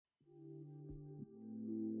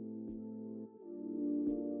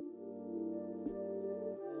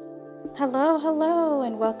Hello, hello,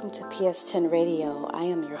 and welcome to PS10 Radio. I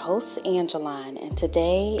am your host, Angeline, and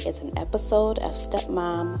today is an episode of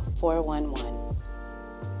Stepmom 411.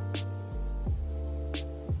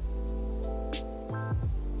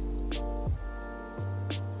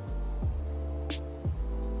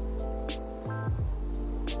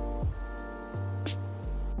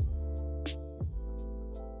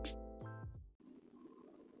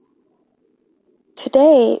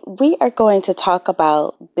 Today, we are going to talk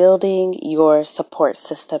about building your support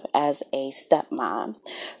system as a stepmom.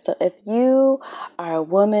 So if you are a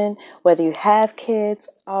woman, whether you have kids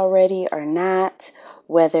already or not,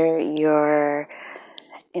 whether you're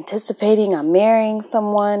anticipating on marrying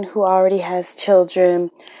someone who already has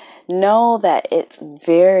children, know that it's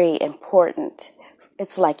very important.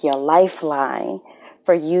 It's like your lifeline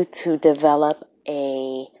for you to develop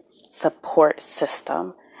a support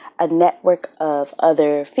system, a network of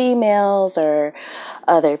other females or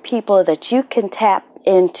other people that you can tap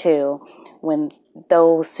into when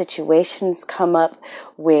those situations come up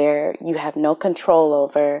where you have no control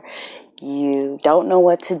over, you don't know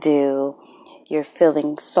what to do, you're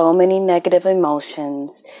feeling so many negative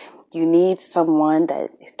emotions. You need someone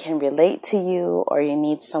that can relate to you, or you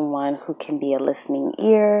need someone who can be a listening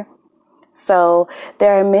ear. So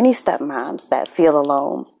there are many stepmoms that feel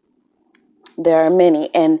alone. There are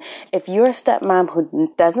many. And if you're a stepmom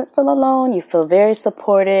who doesn't feel alone, you feel very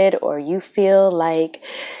supported, or you feel like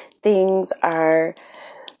things are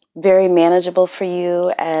very manageable for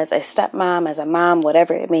you as a stepmom, as a mom,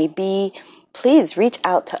 whatever it may be, please reach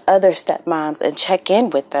out to other stepmoms and check in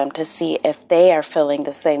with them to see if they are feeling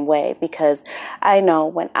the same way. Because I know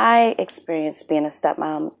when I experienced being a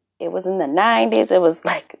stepmom, it was in the 90s. It was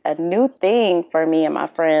like a new thing for me and my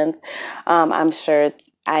friends.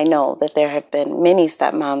 I know that there have been many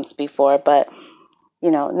stepmoms before, but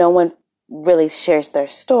no one really shares their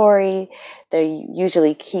story. They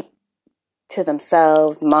usually keep to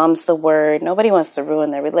themselves. Mom's the word. Nobody wants to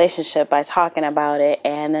ruin their relationship by talking about it.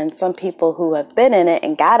 And then some people who have been in it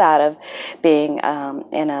and got out of being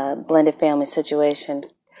in a blended family situation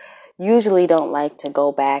usually don't like to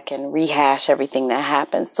go back and rehash everything that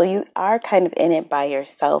happened. So you are kind of in it by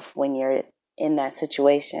yourself when you're in that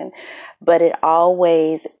situation. But it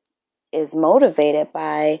always is motivated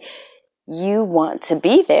by you want to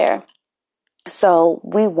be there. So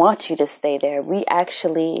we want you to stay there. We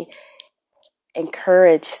actually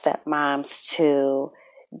encourage stepmoms to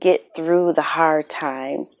get through the hard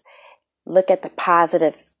times. Look at the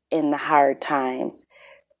positives in the hard times.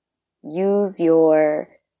 Use your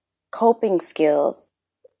coping skills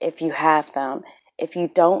if you have them. If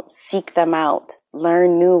you don't, seek them out.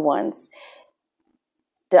 Learn new ones.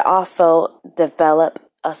 To also develop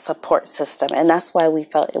a support system. And that's why we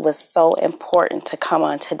felt it was so important to come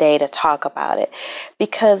on today to talk about it,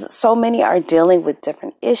 because so many are dealing with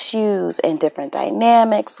different issues and different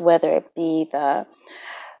dynamics, whether it be the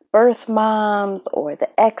birth moms or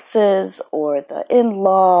the exes or the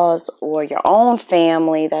in-laws or your own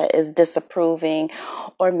family that is disapproving,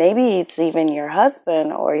 or maybe it's even your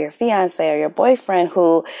husband or your fiance or your boyfriend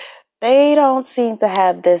who they don't seem to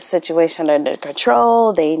have this situation under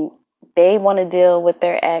control. They want to deal with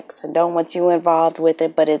their ex and don't want you involved with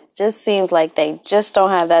it, but it just seems like they just don't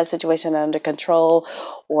have that situation under control,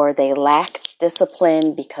 or they lack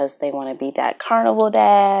discipline because they want to be that carnival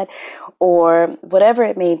dad, or whatever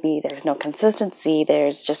it may be. There's no consistency.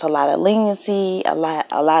 There's just a lot of leniency, a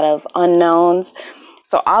lot of unknowns.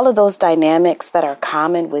 So all of those dynamics that are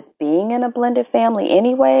common with being in a blended family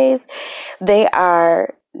anyways, they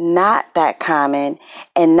are not that common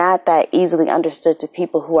and not that easily understood to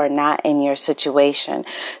people who are not in your situation.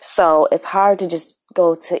 So it's hard to just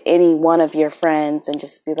go to any one of your friends and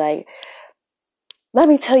just be like, let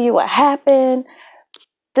me tell you what happened.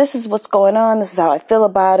 This is what's going on. This is how I feel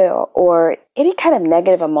about it. Or any kind of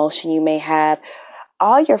negative emotion you may have.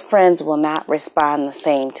 All your friends will not respond the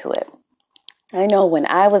same to it. I know when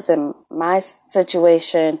I was in my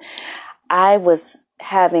situation, I was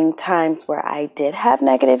having times where I did have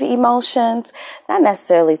negative emotions, not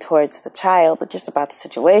necessarily towards the child, but just about the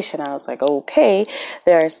situation. I was like, okay,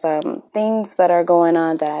 there are some things that are going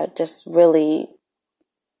on that I just really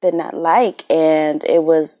did not like. And it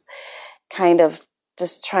was kind of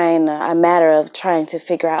just a matter of trying to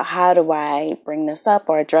figure out, how do I bring this up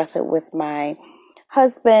or address it with my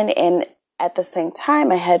husband? And at the same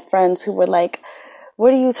time, I had friends who were like,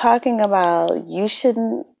 what are you talking about? You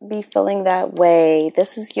shouldn't be feeling that way.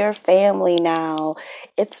 This is your family now.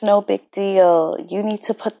 It's no big deal. You need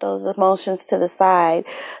to put those emotions to the side.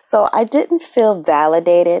 So I didn't feel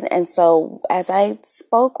validated. And so as I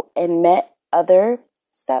spoke and met other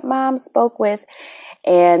stepmoms, spoke with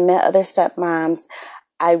and met other stepmoms,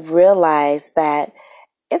 I realized that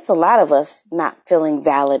it's a lot of us not feeling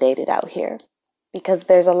validated out here because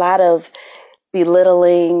there's a lot of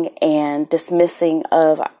belittling and dismissing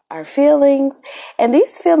of our feelings. And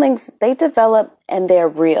these feelings, they develop and they're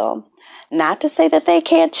real. Not to say that they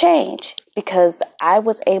can't change, because I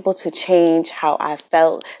was able to change how I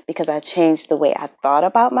felt because I changed the way I thought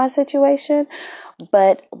about my situation.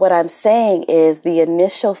 But what I'm saying is the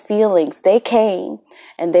initial feelings, they came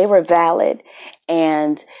and they were valid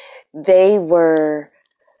and they were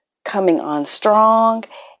coming on strong.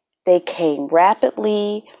 They came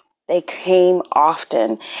rapidly. They came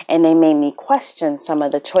often, and they made me question some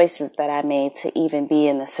of the choices that I made to even be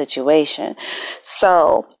in the situation.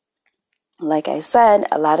 So, like I said,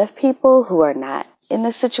 a lot of people who are not in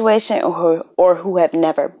the situation or who have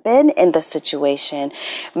never been in the situation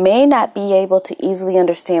may not be able to easily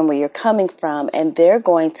understand where you're coming from, and they're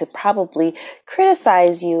going to probably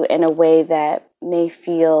criticize you in a way that may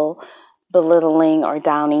feel belittling or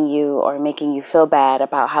downing you or making you feel bad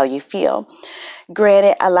about how you feel.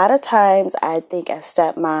 Granted, a lot of times I think as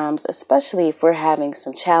stepmoms, especially if we're having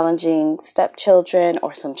some challenging stepchildren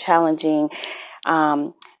or some challenging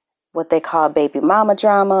what they call baby mama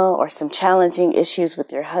drama or some challenging issues with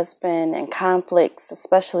your husband and conflicts,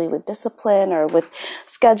 especially with discipline or with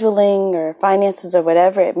scheduling or finances or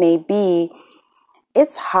whatever it may be,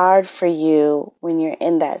 it's hard for you when you're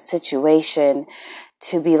in that situation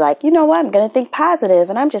to be like, you know what, I'm going to think positive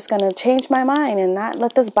and I'm just going to change my mind and not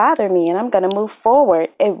let this bother me and I'm going to move forward.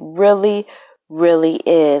 It really, really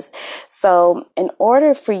is. So in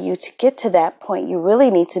order for you to get to that point, you really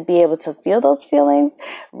need to be able to feel those feelings,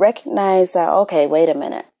 recognize that, okay, wait a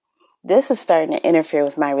minute. This is starting to interfere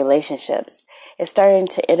with my relationships. It's starting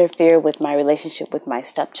to interfere with my relationship with my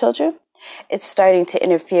stepchildren. It's starting to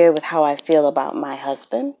interfere with how I feel about my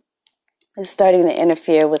husband. It's starting to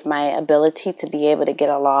interfere with my ability to be able to get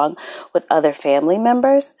along with other family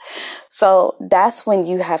members. So that's when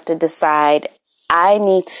you have to decide, I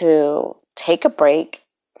need to take a break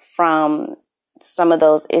from some of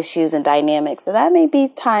those issues and dynamics. And that may be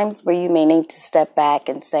times where you may need to step back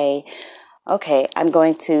and say, okay, I'm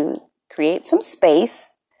going to create some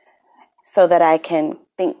space so that I can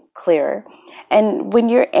think clearer. And when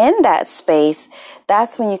you're in that space,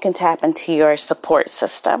 that's when you can tap into your support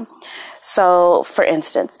system. So, for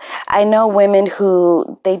instance, I know women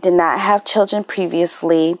who they did not have children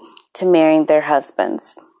previously to marrying their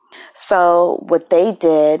husbands. So what they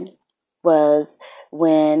did was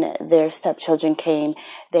when their stepchildren came,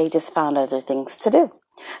 they just found other things to do.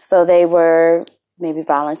 So they were maybe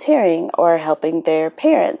volunteering or helping their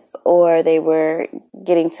parents, or they were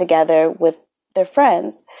getting together with their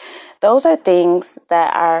friends. Those are things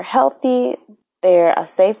that are healthy. They're a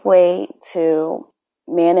safe way to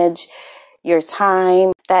manage your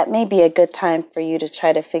time. That may be a good time for you to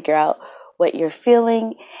try to figure out what you're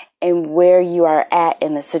feeling and where you are at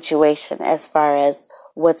in the situation as far as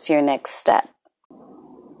what's your next step.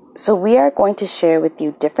 So we are going to share with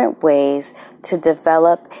you different ways to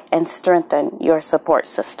develop and strengthen your support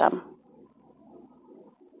system.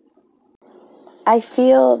 I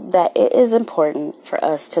feel that it is important for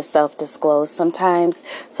us to self-disclose sometimes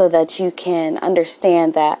so that you can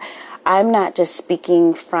understand that I'm not just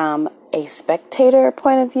speaking from a spectator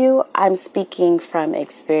point of view, I'm speaking from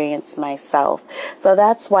experience myself. So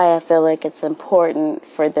that's why I feel like it's important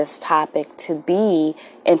for this topic to be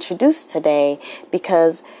introduced today,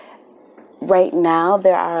 because right now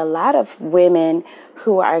there are a lot of women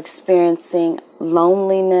who are experiencing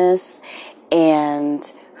loneliness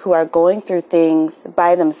and who are going through things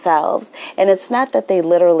by themselves. And it's not that they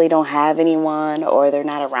literally don't have anyone or they're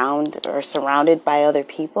not around or surrounded by other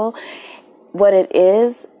people. What it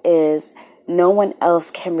is no one else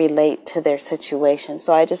can relate to their situation.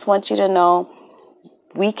 So I just want you to know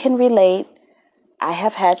we can relate. I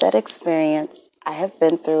have had that experience. I have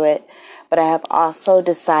been through it, but I have also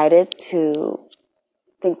decided to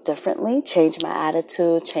think differently, change my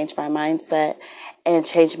attitude, change my mindset, and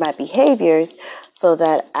change my behaviors so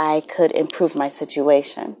that I could improve my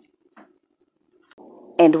situation.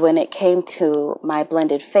 And when it came to my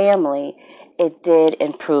blended family, it did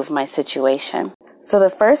improve my situation. So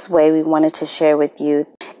the first way we wanted to share with you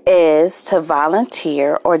is to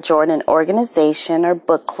volunteer or join an organization or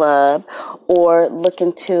book club, or look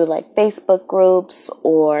into like Facebook groups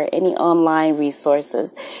or any online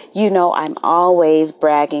resources. You know, I'm always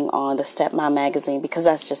bragging on the Stepmom magazine because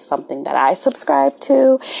that's just something that I subscribe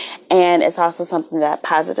to. And it's also something that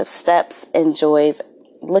Positive Steps enjoys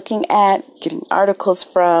looking at, getting articles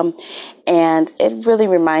from, and it really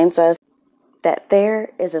reminds us that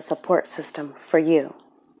there is a support system for you.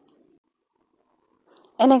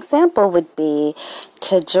 An example would be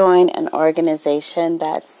to join an organization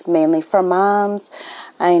that's mainly for moms.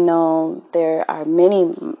 I know there are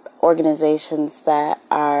many organizations that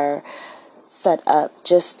are set up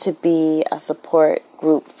just to be a support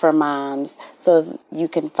group for moms. So you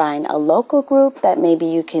can find a local group that maybe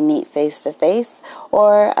you can meet face to face,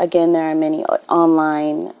 or again, there are many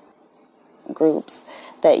online groups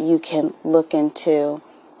that you can look into,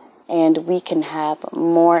 and we can have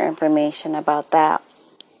more information about that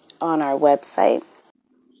on our website.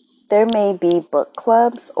 There may be book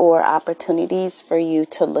clubs or opportunities for you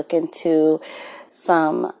to look into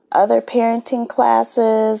some other parenting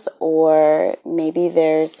classes, or maybe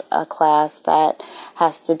there's a class that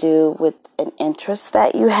has to do with an interest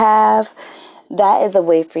that you have. That is a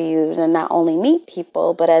way for you to not only meet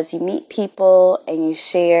people, but as you meet people and you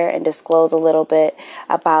share and disclose a little bit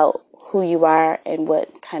about who you are and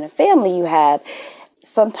what kind of family you have,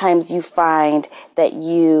 sometimes you find that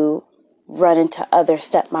you run into other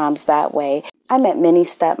stepmoms that way. I met many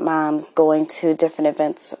stepmoms going to different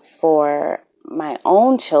events for my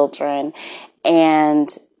own children, and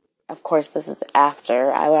of course this is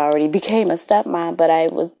after I already became a stepmom, but I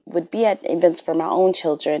would be at events for my own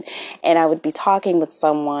children, and I would be talking with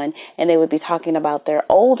someone and they would be talking about their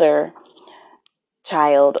older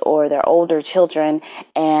child or their older children,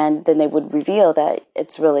 and then they would reveal that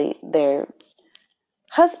it's really their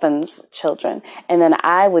husband's children. And then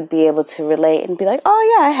I would be able to relate and be like,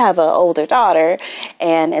 oh yeah, I have an older daughter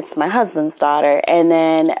and it's my husband's daughter. And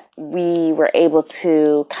then we were able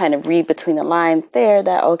to kind of read between the lines there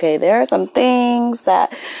that, okay, there are some things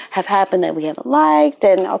that have happened that we haven't liked,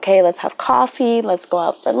 and okay, let's have coffee, let's go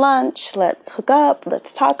out for lunch, let's hook up,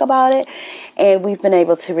 let's talk about it. And we've been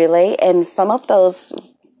able to relate, and some of those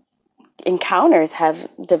encounters have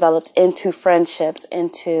developed into friendships,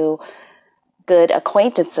 into good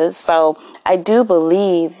acquaintances. So I do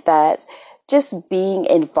believe that just being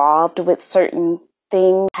involved with certain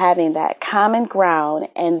things, having that common ground,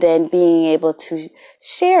 and then being able to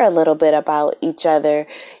share a little bit about each other,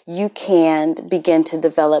 you can begin to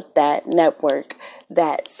develop that network,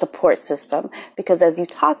 that support system. Because as you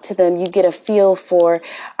talk to them, you get a feel for,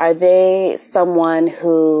 are they someone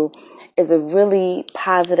who is a really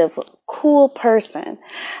positive, cool person,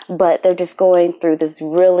 but they're just going through this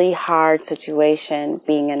really hard situation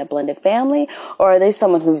being in a blended family? Or are they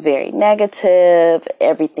someone who's very negative,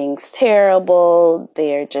 everything's terrible,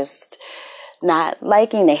 they're just not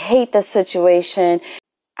liking, they hate the situation?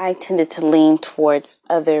 I tended to lean towards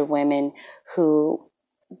other women who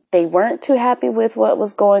they weren't too happy with what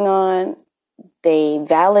was going on. They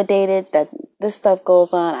validated that this stuff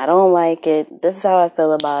goes on. I don't like it. This is how I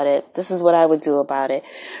feel about it. This is what I would do about it.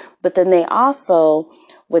 But then they also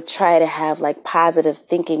would try to have like positive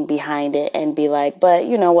thinking behind it and be like, but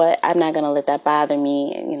you know what? I'm not going to let that bother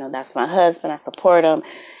me. You know, that's my husband. I support him.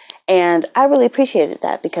 And I really appreciated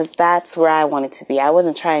that, because that's where I wanted to be. I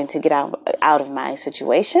wasn't trying to get out of my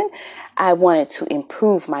situation. I wanted to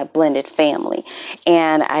improve my blended family.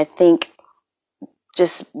 And I think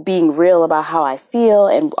just being real about how I feel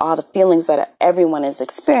and all the feelings that everyone is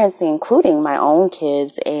experiencing, including my own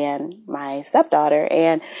kids and my stepdaughter,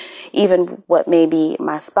 and even what maybe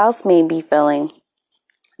my spouse may be feeling,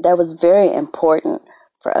 that was very important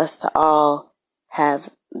for us to all have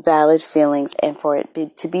valid feelings and for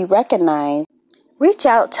it to be recognized. Reach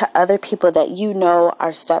out to other people that you know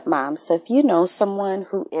are stepmoms. So if you know someone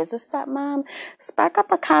who is a stepmom, spark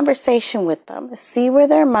up a conversation with them. See where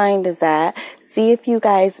their mind is at. See if you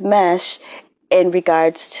guys mesh in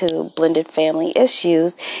regards to blended family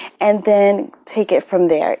issues, and then take it from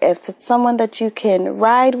there. If it's someone that you can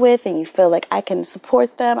ride with and you feel like I can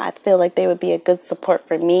support them, I feel like they would be a good support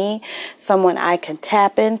for me, someone I can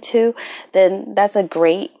tap into, then that's a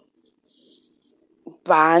great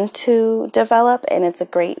bond to develop, and it's a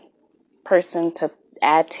great person to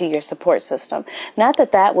add to your support system. Not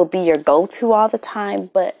that that will be your go-to all the time,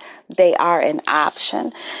 but they are an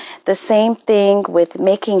option. The same thing with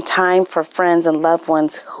making time for friends and loved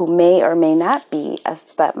ones who may or may not be a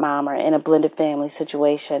stepmom or in a blended family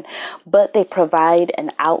situation, but they provide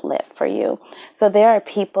an outlet for you. So there are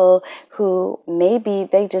people who maybe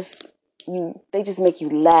they just make you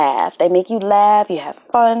laugh. They make you laugh. You have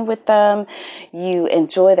fun with them. You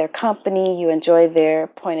enjoy their company. You enjoy their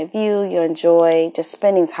point of view. You enjoy just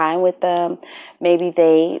spending time with them. Maybe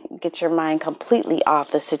they get your mind completely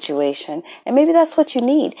off the situation. And maybe that's what you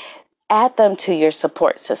need. Add them to your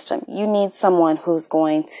support system. You need someone who's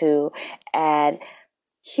going to add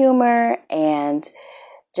humor and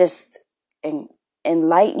just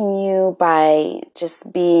enlighten you by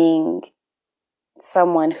just being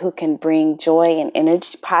someone who can bring joy and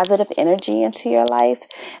energy, positive energy into your life,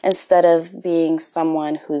 instead of being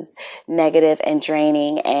someone who's negative and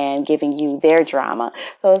draining and giving you their drama.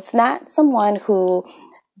 So it's not someone who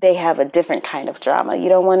they have a different kind of drama. You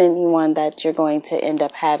don't want anyone that you're going to end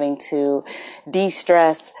up having to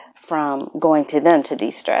de-stress from going to them to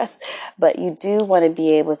de-stress. But you do want to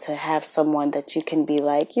be able to have someone that you can be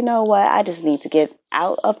like, you know what, I just need to get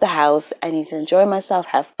out of the house. I need to enjoy myself,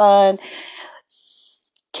 have fun,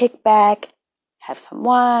 kick back, have some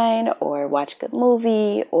wine, or watch a good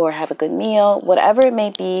movie, or have a good meal, whatever it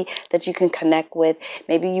may be that you can connect with.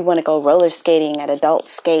 Maybe you want to go roller skating at Adult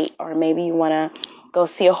Skate, or maybe you want to go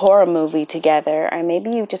see a horror movie together, or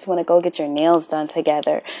maybe you just want to go get your nails done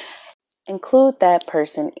together. Include that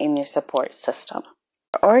person in your support system.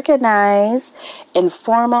 Organize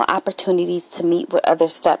informal opportunities to meet with other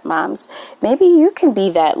stepmoms. Maybe you can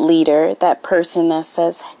be that leader, that person that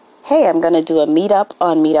says, hey, I'm going to do a meetup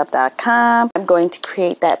on meetup.com. I'm going to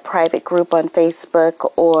create that private group on Facebook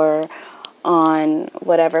or on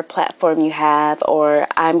whatever platform you have, or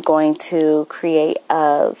I'm going to create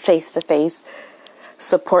a face-to-face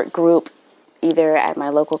support group either at my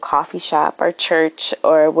local coffee shop or church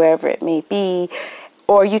or wherever it may be.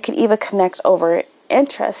 Or you can even connect over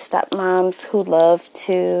interest, stepmoms who love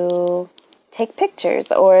to take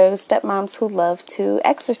pictures or stepmoms who love to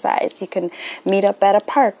exercise. You can meet up at a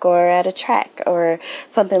park or at a track or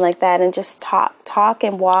something like that and just talk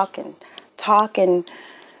and walk and talk and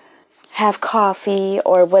have coffee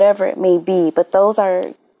or whatever it may be. But those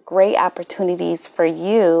are great opportunities for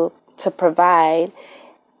you to provide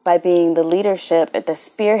by being the leadership at the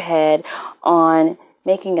spearhead on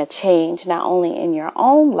making a change, not only in your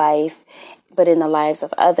own life, but in the lives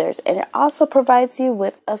of others. And it also provides you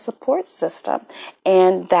with a support system.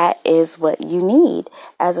 And that is what you need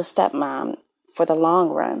as a stepmom for the long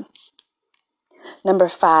run. Number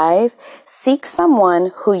 5, seek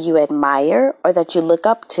someone who you admire or that you look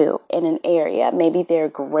up to in an area. Maybe they're a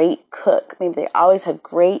great cook. Maybe they always have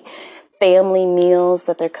great family meals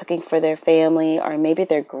that they're cooking for their family, or maybe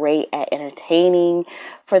they're great at entertaining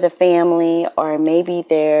for the family, or maybe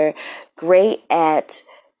they're great at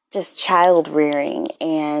just child rearing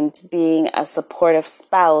and being a supportive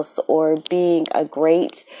spouse or being a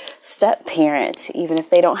great step parent, even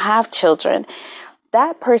if they don't have children.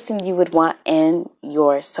 That person you would want in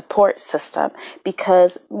your support system,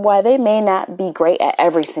 because while they may not be great at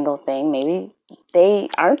every single thing, maybe they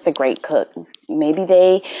aren't the great cook, maybe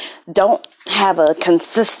they don't have a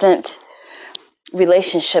consistent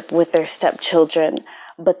relationship with their stepchildren,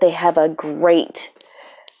 but they have a great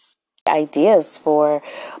ideas for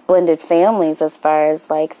blended families as far as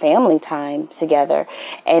like family time together.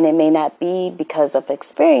 And it may not be because of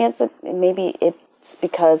experience, maybe it's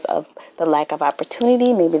because of the lack of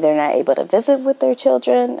opportunity. Maybe they're not able to visit with their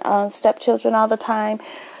children, stepchildren all the time.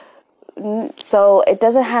 So it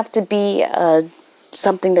doesn't have to be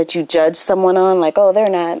something that you judge someone on, like, oh,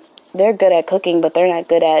 they're good at cooking, but they're not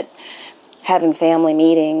good at having family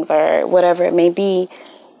meetings or whatever it may be.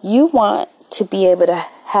 You want to be able to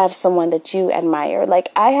have someone that you admire. Like,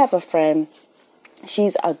 I have a friend,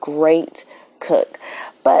 she's a great cook,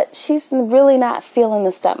 but she's really not feeling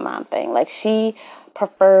the stepmom thing. Like, she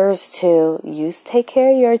prefers to, you take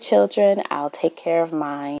care of your children, I'll take care of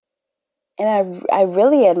mine. And I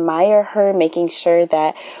really admire her making sure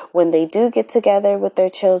that when they do get together with their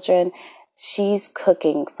children, she's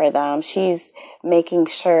cooking for them. She's making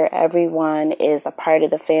sure everyone is a part of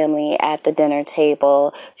the family at the dinner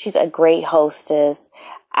table. She's a great hostess.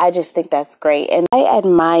 I just think that's great. And I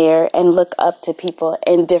admire and look up to people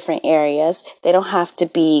in different areas. They don't have to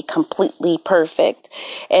be completely perfect.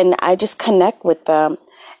 And I just connect with them.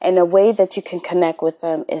 And a way that you can connect with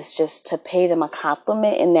them is just to pay them a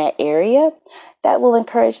compliment in that area. That will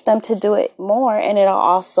encourage them to do it more. And it'll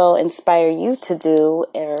also inspire you to do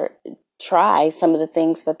or try some of the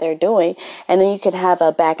things that they're doing. And then you can have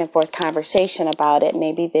a back and forth conversation about it.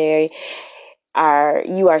 Maybe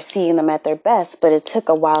you are seeing them at their best, but it took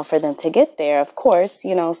a while for them to get there, of course,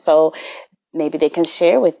 so maybe they can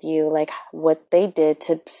share with you like what they did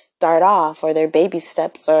to start off, or their baby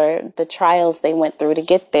steps, or the trials they went through to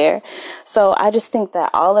get there. So I just think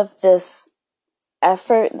that all of this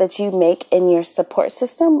effort that you make in your support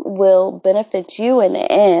system will benefit you in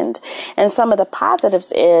the end. And some of the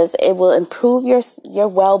positives is it will improve your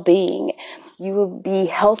well-being. You will be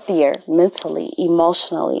healthier mentally,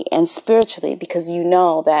 emotionally, and spiritually, because you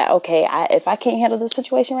know that, okay, if I can't handle this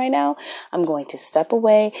situation right now, I'm going to step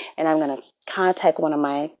away and I'm going to contact one of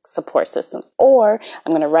my support systems, or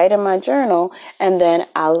I'm going to write in my journal and then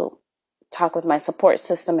I'll talk with my support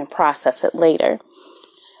system and process it later.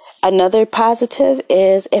 Another positive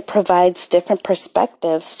is it provides different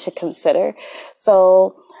perspectives to consider.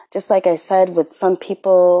 So just like I said, with some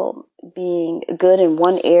people being good in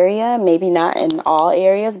one area, maybe not in all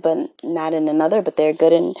areas, but not in another, but they're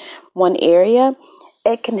good in one area,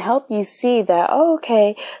 it can help you see that, oh,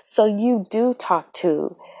 okay, so you do talk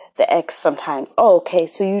to the ex sometimes. Oh, okay,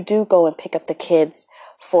 so you do go and pick up the kids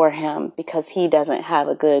for him because he doesn't have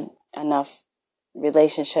a good enough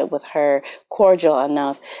relationship with her, cordial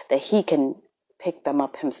enough that he can pick them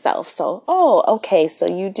up himself. So, oh, okay, so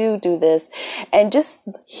you do this. And just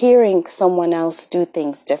hearing someone else do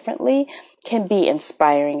things differently can be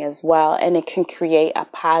inspiring as well. And it can create a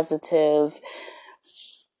positive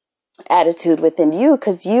attitude within you,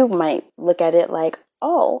 because you might look at it like,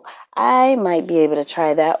 oh, I might be able to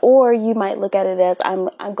try that. Or you might look at it as, I'm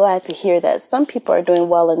glad to hear that some people are doing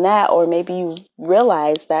well in that. Or maybe you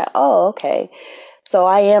realize that, oh, okay, so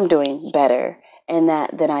I am doing better in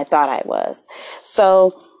that than I thought I was.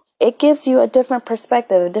 So it gives you a different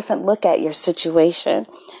perspective, a different look at your situation.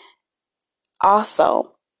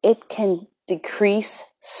 Also, it can decrease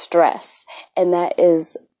stress. And that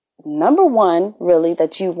is number one, really,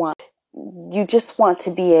 that you want. You just want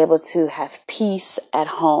to be able to have peace at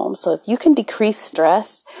home. So if you can decrease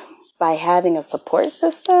stress by having a support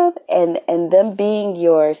system and them being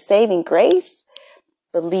your saving grace,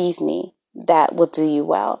 believe me, that will do you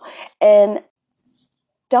well. And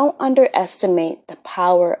don't underestimate the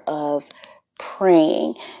power of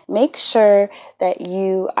praying. Make sure that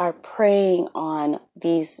you are praying on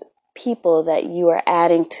these people that you are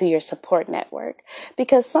adding to your support network,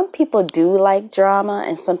 because some people do like drama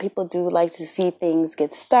and some people do like to see things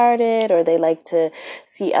get started, or they like to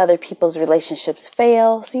see other people's relationships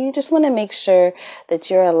fail. So you just want to make sure that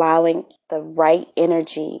you're allowing the right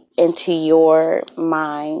energy into your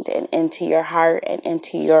mind and into your heart and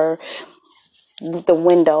into the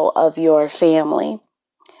window of your family,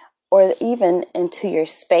 or even into your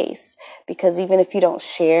space. Because even if you don't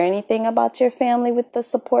share anything about your family with the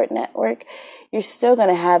support network, you're still going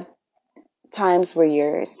to have times where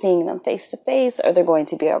you're seeing them face to face, or they're going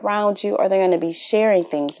to be around you, or they're going to be sharing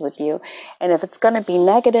things with you. And if it's going to be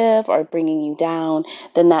negative or bringing you down,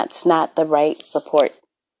 then that's not the right support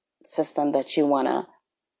system that you want to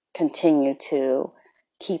continue to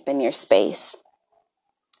keep in your space.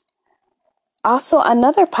 Also,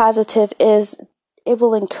 another positive is it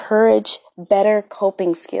will encourage better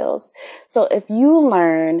coping skills. So if you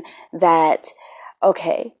learn that,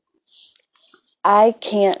 okay, I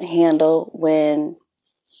can't handle when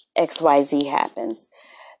XYZ happens,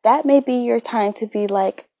 that may be your time to be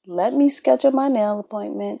like, let me schedule my nail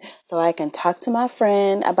appointment so I can talk to my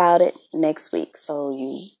friend about it next week. So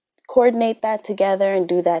you coordinate that together and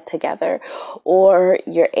do that together. Or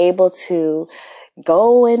you're able to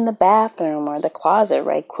go in the bathroom or the closet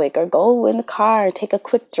right quick, or go in the car, take a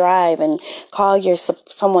quick drive and call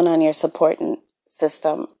someone on your support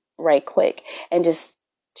system right quick and just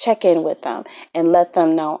check in with them and let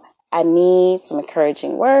them know, I need some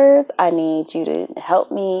encouraging words. I need you to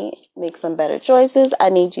help me make some better choices. I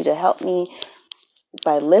need you to help me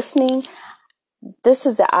by listening. This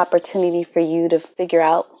is the opportunity for you to figure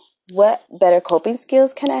out what better coping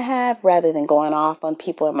skills can I have, rather than going off on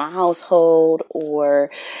people in my household or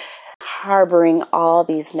harboring all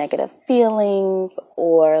these negative feelings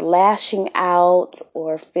or lashing out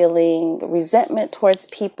or feeling resentment towards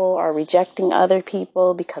people or rejecting other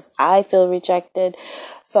people because I feel rejected.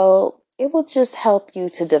 So it will just help you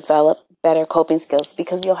to develop better coping skills,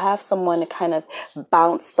 because you'll have someone to kind of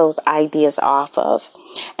bounce those ideas off of.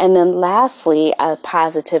 And then lastly, a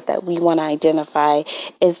positive that we want to identify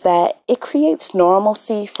is that it creates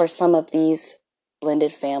normalcy for some of these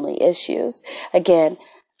blended family issues. Again,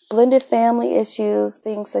 blended family issues,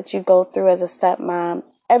 things that you go through as a stepmom,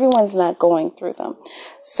 everyone's not going through them.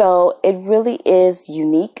 So it really is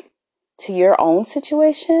unique to your own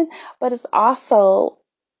situation, but it's also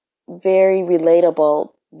very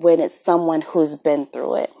relatable when it's someone who's been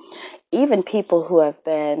through it. Even people who have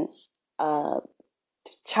been a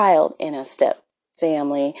child in a step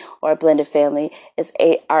family or a blended family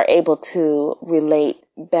are able to relate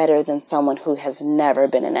better than someone who has never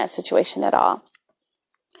been in that situation at all.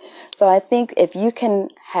 So I think if you can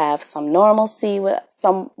have some normalcy with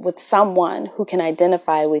someone who can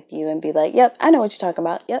identify with you and be like, yep, I know what you're talking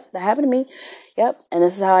about. Yep, that happened to me. Yep, and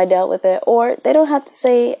this is how I dealt with it. Or they don't have to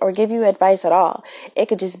say or give you advice at all. It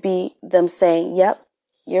could just be them saying, yep,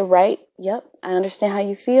 you're right. Yep, I understand how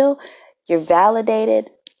you feel. You're validated.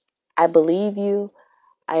 I believe you.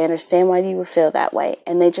 I understand why you would feel that way.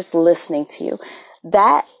 And they're just listening to you.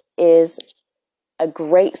 That is a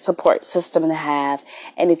great support system to have.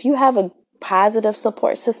 And if you have a positive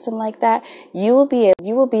support system like that, you will be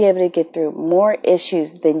able to get through more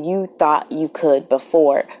issues than you thought you could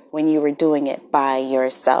before when you were doing it by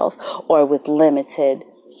yourself or with limited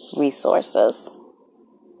resources.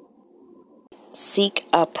 Seek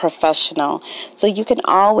a professional. So you can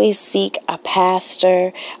always seek a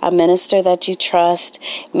pastor, a minister that you trust.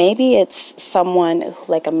 Maybe it's someone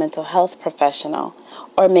like a mental health professional,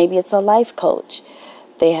 or maybe it's a life coach.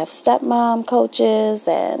 They have stepmom coaches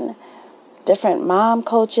and different mom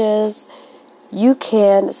coaches. You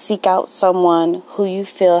can seek out someone who you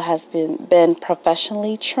feel has been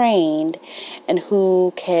professionally trained and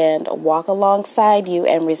who can walk alongside you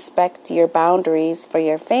and respect your boundaries for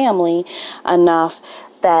your family enough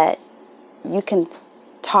that you can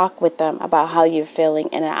talk with them about how you're feeling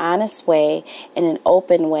in an honest way, in an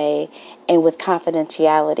open way, and with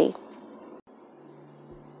confidentiality.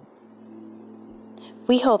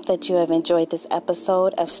 We hope that you have enjoyed this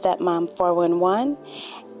episode of Stepmom 411,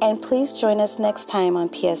 and please join us next time on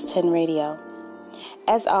PS10 Radio.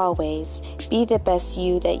 As always, be the best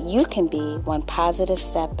you that you can be, one positive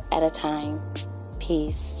step at a time.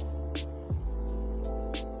 Peace.